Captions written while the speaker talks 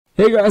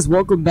Hey guys,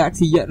 welcome back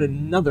to yet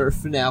another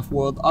Fnaf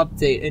World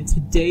update, and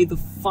today the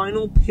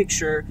final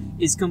picture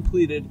is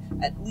completed,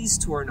 at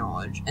least to our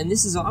knowledge. And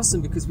this is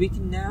awesome because we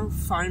can now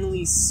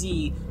finally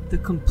see the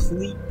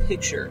complete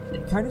picture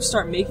and kind of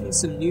start making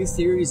some new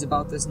theories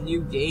about this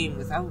new game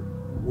without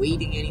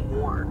waiting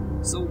anymore.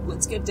 So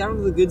let's get down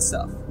to the good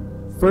stuff.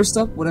 First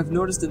up, what I've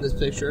noticed in this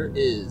picture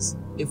is,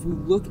 if we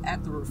look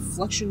at the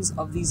reflections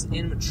of these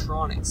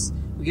animatronics,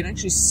 we can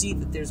actually see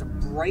that there's a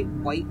bright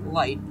white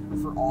light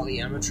for all the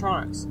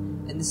animatronics.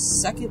 And the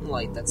second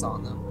light that's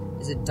on them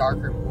is a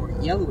darker, more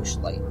yellowish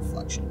light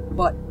reflection.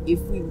 But if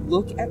we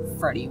look at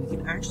Freddy, we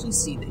can actually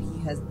see that he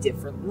has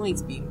different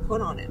lights being put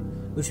on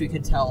him, which we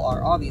can tell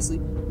are obviously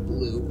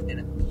blue and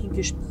a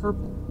pinkish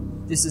purple.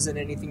 This isn't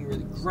anything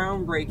really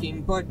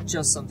groundbreaking, but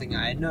just something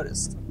I had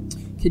noticed.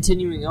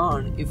 Continuing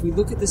on, if we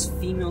look at this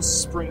female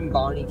Spring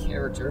Bonnie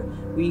character,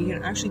 we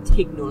can actually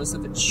take notice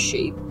of its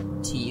shape,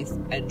 teeth,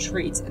 and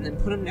traits, and then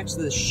put them next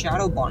to the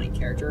Shadow Bonnie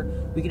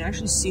character, we can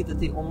actually see that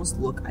they almost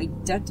look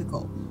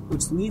identical,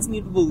 which leads me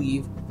to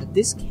believe that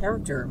this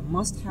character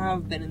must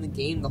have been in the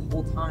game the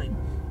whole time,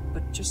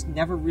 but just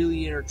never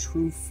really in her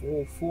true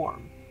full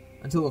form,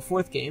 until the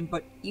fourth game,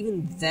 but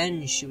even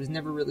then she was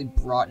never really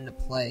brought into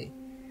play.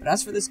 But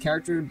as for this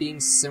character being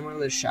similar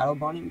to Shadow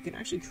Bonnie, we can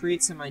actually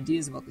create some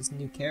ideas about this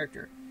new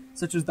character,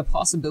 such as the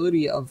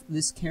possibility of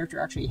this character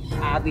actually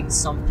having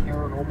some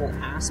paranormal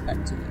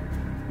aspect to it.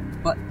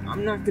 But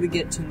I'm not going to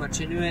get too much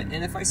into it,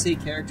 and if I say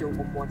character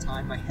one more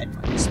time, my head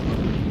might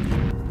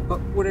explode.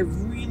 But what I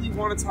really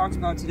want to talk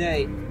about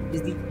today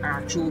is the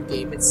actual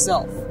game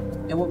itself,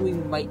 and what we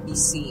might be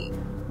seeing.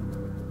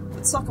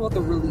 Let's talk about the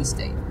release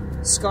date.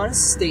 Scott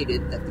has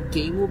stated that the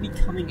game will be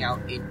coming out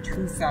in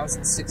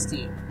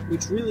 2016,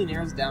 which really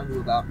narrows down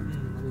to about,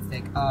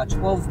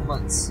 12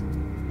 months.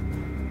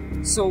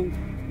 So,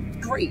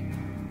 great.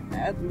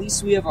 At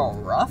least we have a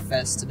rough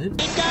estimate.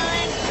 Keep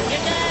going, you're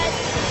good,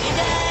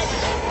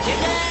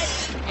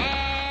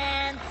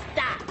 and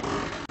stop.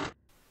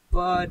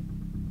 But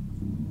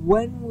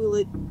when will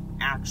it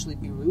actually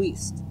be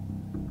released?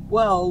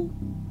 Well,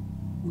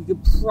 we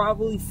could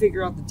probably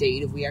figure out the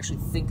date if we actually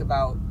think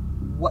about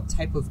what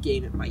type of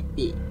game it might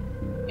be,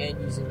 and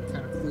using the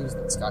kind of clues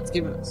that Scott's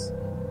given us.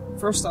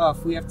 First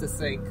off, we have to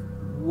think,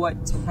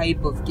 what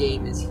type of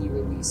game is he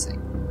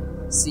releasing?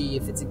 See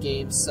if it's a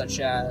game such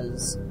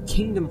as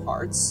Kingdom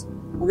Hearts.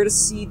 We're going to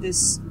see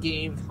this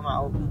game come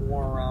out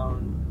more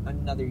around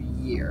another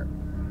year.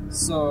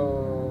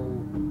 So,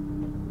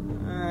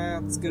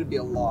 it's going to be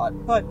a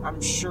lot, but I'm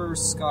sure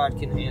Scott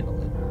can handle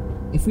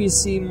it. If we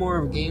see more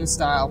of a game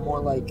style, more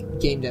like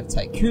Game Dev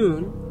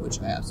Tycoon, which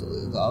I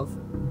absolutely love,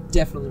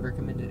 definitely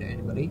recommend it to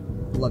anybody.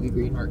 Love you,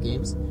 Green Heart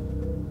Games.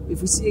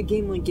 If we see a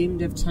game like Game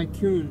Dev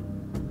Tycoon,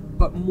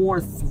 but more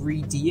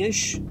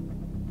 3D-ish,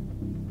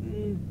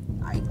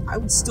 I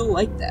would still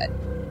like that.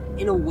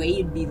 In a way,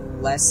 it'd be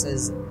less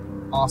as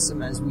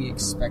awesome as we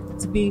expect it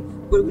to be,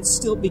 but it would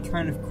still be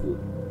kind of cool.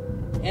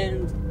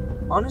 And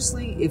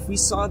honestly, if we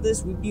saw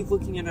this, we'd be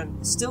looking at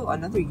still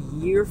another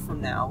year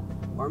from now,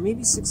 or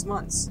maybe 6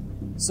 months.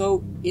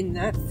 So, in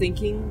that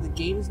thinking, the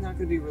game is not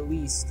going to be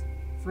released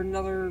for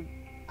another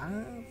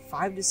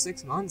 5 to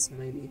 6 months,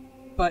 maybe.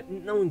 But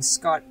knowing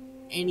Scott,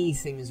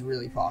 anything is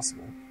really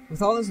possible.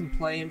 With all this in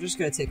play, I'm just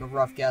going to take a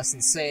rough guess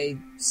and say,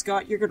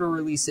 Scott, you're going to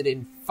release it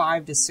in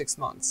 5 to 6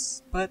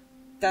 months. But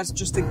that's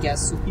just a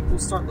guess, so people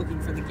start looking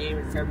for the game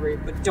in February,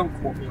 but don't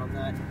quote me on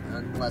that,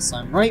 unless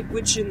I'm right,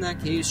 which in that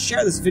case,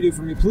 share this video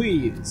for me,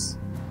 please!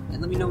 And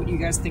let me know what you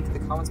guys think in the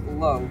comments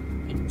below,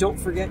 and don't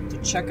forget to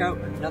check out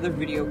another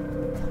video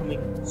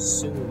coming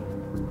soon,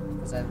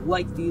 because I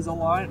like these a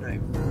lot, and I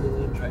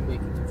really enjoy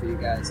making them for you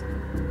guys.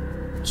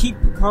 Keep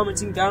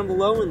commenting down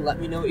below, and let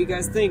me know what you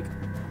guys think.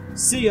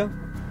 See ya!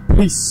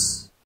 Peace!